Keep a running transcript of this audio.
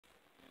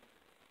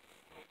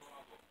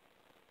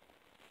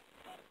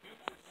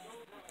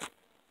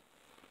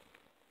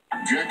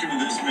Objective of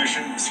this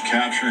mission is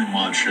capturing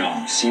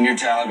Monshal. Senior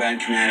Taliban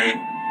commander.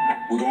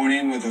 We're going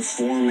in with a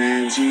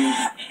 4-man team.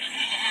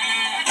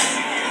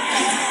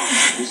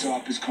 This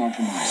op is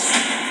compromised.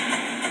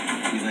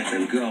 We let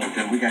them go,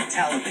 then we got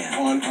Taliban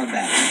on our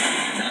back.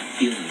 Not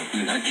feeling it.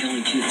 We're not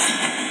killing kids.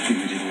 I think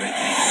we did the right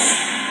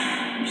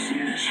thing. You see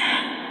this?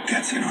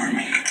 That's an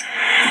army.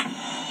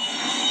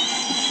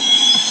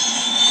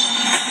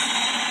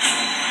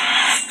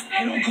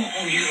 You don't go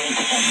home, you don't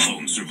go home.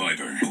 Lone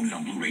Survivor. Owned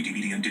on Blu-ray,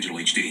 DVD, and digital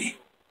HD.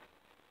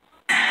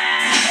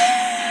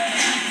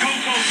 Go,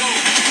 go, go!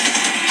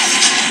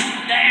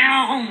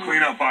 Down!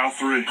 Clean up aisle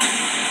 3. With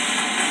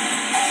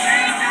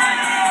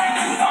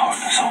the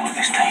heart and soul of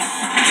this thing.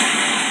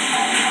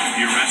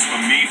 The arrest of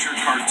a major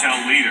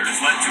cartel leader has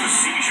led to a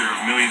seizure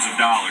of millions of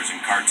dollars in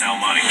cartel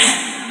money.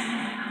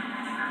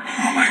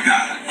 Oh my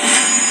God.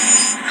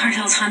 The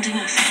cartel's hunting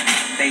us.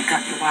 They've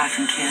got your wife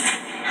and kid.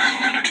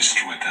 I'm gonna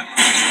destroy them.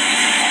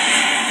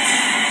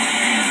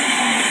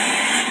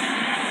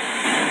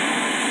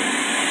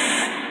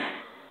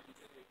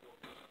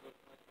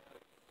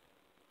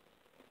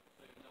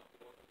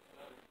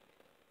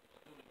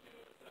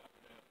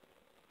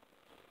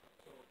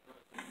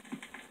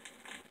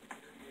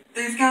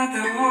 They've got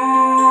the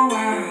whole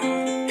world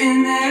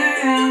in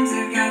their hands.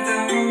 They've got the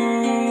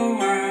whole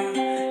world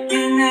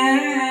in their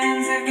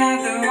hands. They've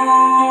got the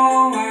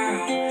whole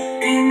world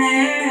in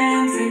their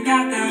hands. They've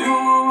got the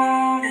whole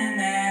world in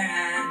their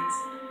hands.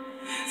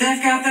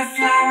 They've got the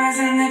flowers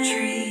and the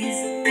trees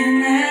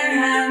in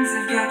their hands.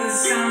 They've got the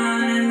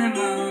sun and the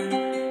moon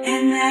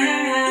in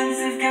their hands.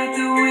 They've got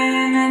the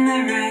wind and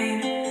the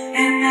rain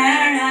in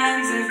their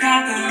hands. They've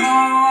got the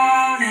whole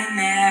world in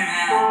their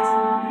hands.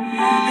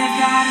 They've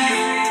got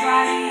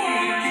everybody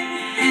here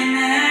in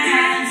their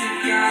hands.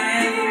 They've got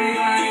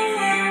everybody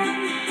here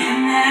in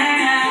their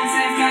hands.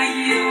 They've got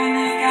you and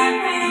they've got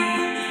me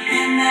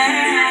in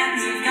their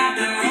hands. They've got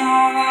the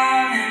whole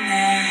world in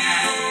their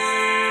hands.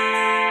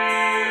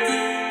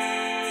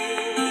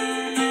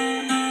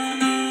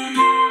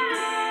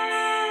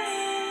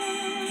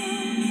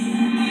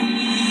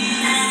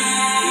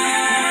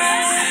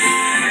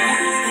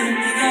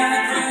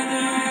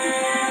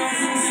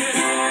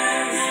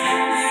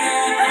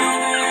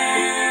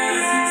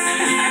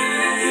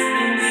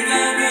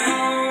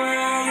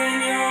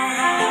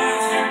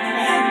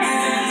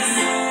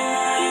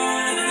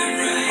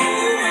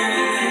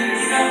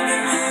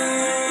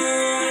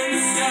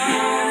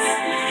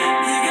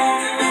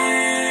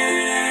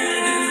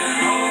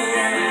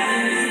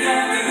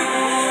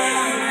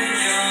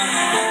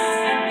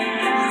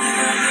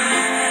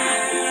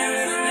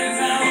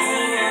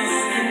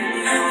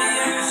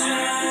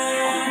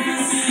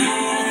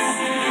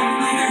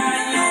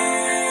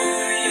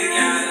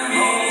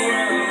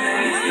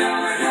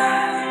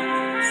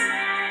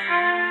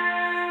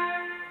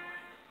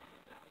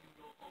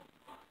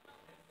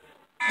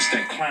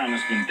 That clown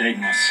that's been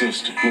dating my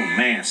sister, little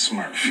man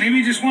Smurf.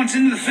 Maybe he just wants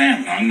into the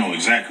family. I know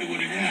exactly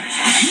what he wants.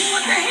 You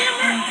want the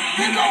hammer?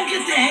 Then go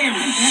get the hammer.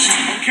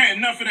 Okay,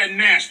 enough of that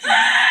nasty.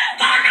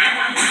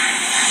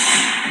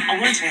 I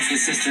want to ask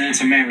your sister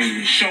to marry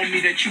me. Show me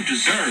that you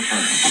deserve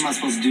her. How am I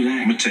supposed to do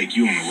that? I'm gonna take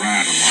you on a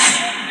ride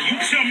along. You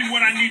tell me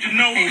what I need to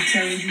know. I ain't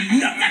telling you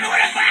nothing.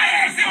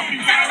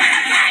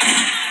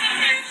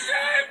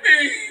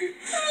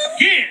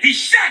 Yeah, he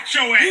shot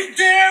your ass.